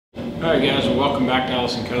Alright guys, well, welcome back to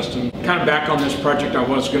Allison Custom. Kind of back on this project. I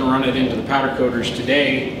was going to run it into the powder coaters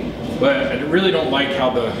today, but I really don't like how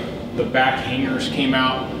the back hangers came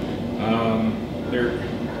out.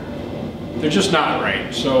 They're just not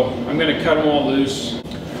right, so I'm going to cut them all loose.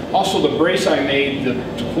 Also, the brace I made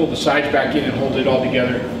to pull the sides back in and hold it all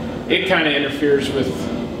together, it kind of interferes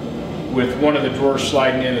with one of the drawers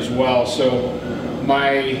sliding in as well. So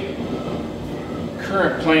my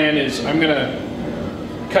current plan is I'm going to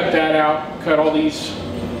cut that out, cut all these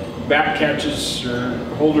back catches or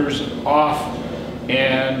holders off,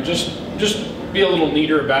 and just be a little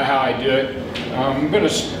neater about how I do it. I'm going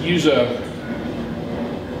to use a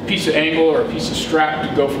piece of angle or a piece of strap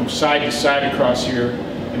to go from side to side across here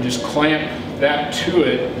and just clamp that to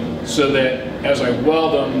it so that as I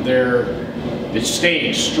weld them, it's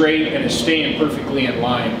staying straight and it's staying perfectly in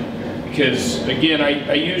line. Because again,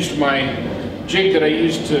 I used my jig that I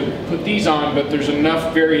used to put these on, but there's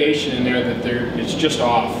enough variation in there that it's just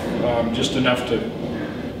off, just enough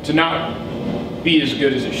to not be as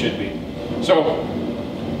good as it should be. So,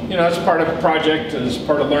 you know, that's part of the project, as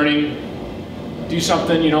part of learning. Do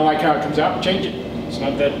something, you don't like how it comes out, change it. It's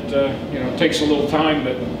not that, you know, it takes a little time,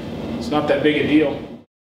 but it's not that big a deal.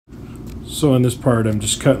 So in this part, I'm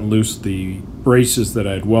just cutting loose the braces that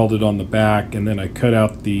I had welded on the back, and then I cut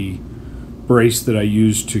out the brace that I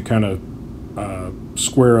used to kind of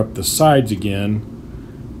square up the sides again.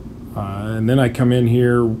 And then I come in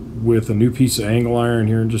here with a new piece of angle iron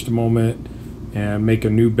here in just a moment and make a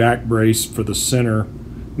new back brace for the center.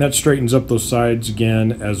 And that straightens up those sides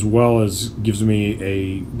again, as well as gives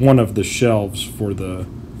me one of the shelves for the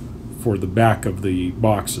back of the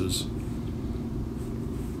boxes.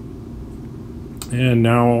 And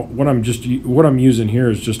now what I'm using here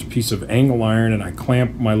is just a piece of angle iron, and I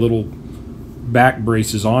clamp my little back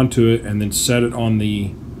braces onto it and then set it on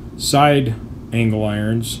the side angle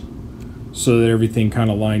irons so that everything kind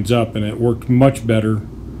of lines up, and it worked much better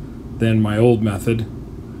than my old method.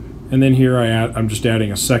 And then here I'm just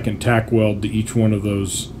adding a second tack weld to each one of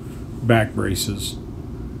those back braces.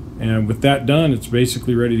 And with that done, it's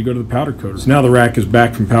basically ready to go to the powder coater. So now the rack is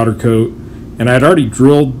back from powder coat, and I'd already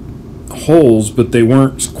drilled holes, but they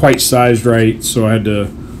weren't quite sized right, so I had to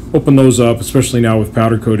open those up, especially now with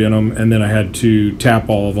powder coat in them, and then I had to tap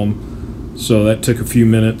all of them. So that took a few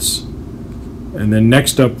minutes. And then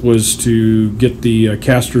next up was to get the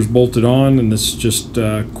casters bolted on, and this is just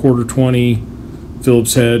quarter 20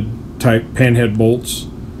 Phillips head type panhead bolts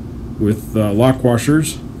with lock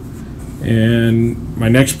washers. And my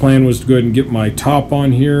next plan was to go ahead and get my top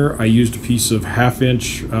on here. I used a piece of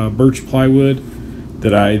 1/2-inch birch plywood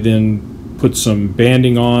that I then put some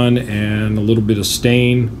banding on and a little bit of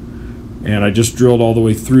stain, and I just drilled all the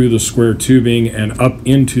way through the square tubing and up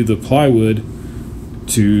into the plywood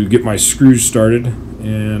to get my screws started,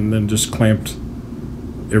 and then just clamped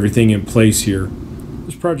everything in place here.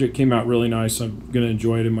 This project came out really nice. I'm going to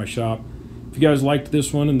enjoy it in my shop. If you guys liked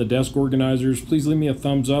this one and the desk organizers, please leave me a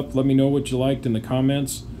thumbs up. Let me know what you liked in the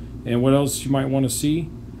comments and what else you might want to see.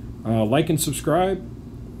 Like and subscribe.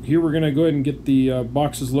 Here we're going to go ahead and get the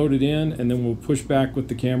boxes loaded in, and then we'll push back with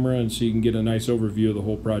the camera and so you can get a nice overview of the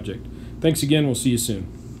whole project. Thanks again. We'll see you soon.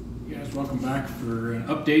 You guys, welcome back for an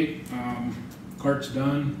update. Cart's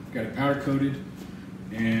done, got it powder coated,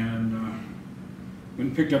 and went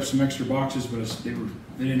and picked up some extra boxes, but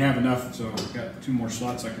they didn't have enough, so I've got 2 more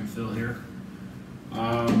slots I can fill here.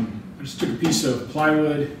 I just took a piece of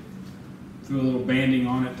plywood, threw a little banding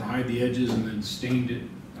on it to hide the edges, and then stained it.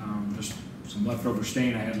 Just some leftover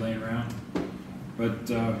stain I had laying around, but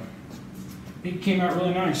it came out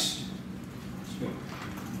really nice. So,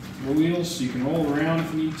 4 wheels, so you can roll around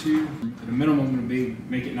if you need to. At a minimum, I'm going to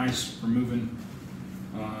make it nice for moving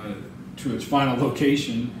to its final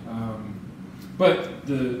location. But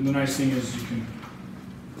the nice thing is you can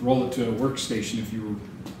roll it to a workstation if you were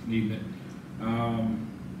needing it.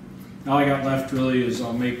 All I got left really is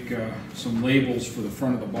I'll make some labels for the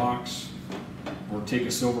front of the box, or take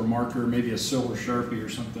a silver marker, maybe a silver Sharpie or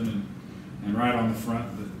something, and write on the front.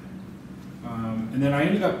 And then I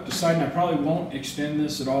ended up deciding I probably won't extend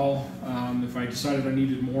this at all. If I decided I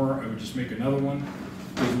needed more, I would just make another one.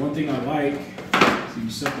 Because one thing I like is you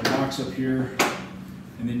set the box up here,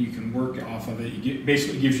 and then you can work off of it.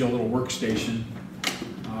 Basically gives you a little workstation.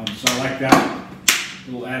 So I like that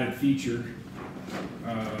little added feature.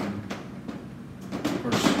 Of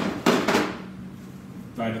course,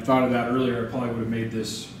 if I had thought of that earlier, I probably would have made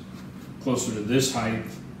this closer to this height,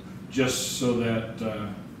 just so that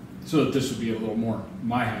this would be a little more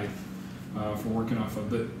my height for working off of.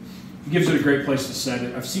 But it gives it a great place to set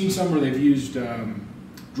it. I've seen some where they've used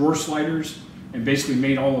drawer sliders and basically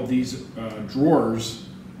made all of these drawers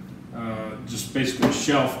just basically a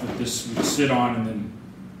shelf that this would sit on and then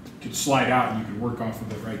could slide out and you could work off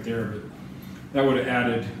of it right there. But that would have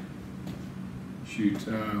added,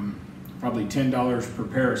 probably $10 per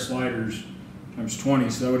pair of sliders times 20,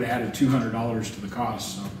 so that would have added $200 to the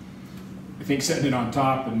cost. So I think setting it on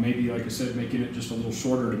top and maybe, like I said, making it just a little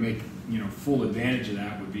shorter to make, full advantage of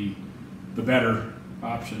that would be the better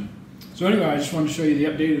option. So anyway, I just wanted to show you the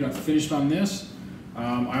update that I've finished on this.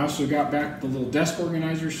 I also got back the little desk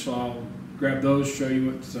organizers, so I'll grab those, show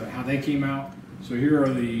you how they came out. So here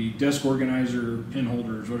are the desk organizer pin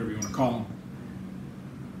holders, whatever you want to call them.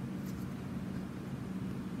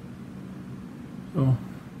 So,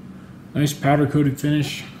 nice powder coated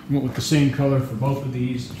finish. Went with the same color for both of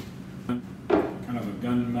these. Kind of a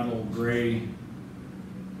gunmetal gray,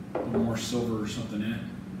 a little more silver or something in it.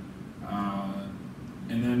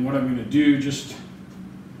 And then what I'm going to do,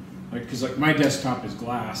 because my desktop is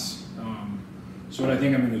glass, so what I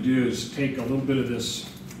think I'm going to do is take a little bit of this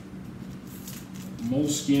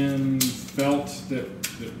moleskin felt that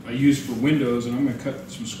I use for windows, and I'm going to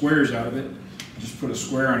cut some squares out of it. Just put a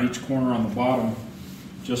square on each corner on the bottom,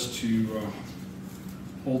 just to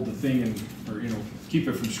hold the thing or keep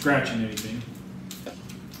it from scratching anything.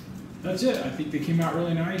 That's it. I think they came out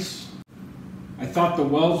really nice. I thought the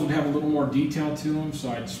welds would have a little more detail to them, so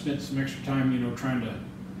I'd spent some extra time, trying to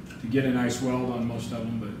get a nice weld on most of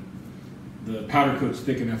them, but the powder coat's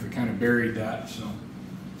thick enough it kind of buried that. So,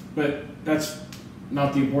 but that's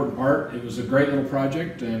not the important part. It was a great little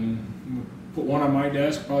project, and put one on my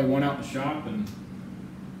desk, probably one out in the shop, and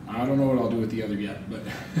I don't know what I'll do with the other yet. But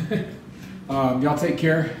y'all take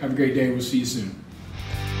care. Have a great day. We'll see you soon.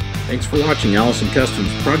 Thanks for watching Allison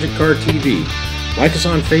Customs Project Car TV. Like us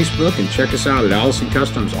on Facebook and check us out at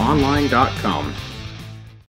AllisonCustomsOnline.com.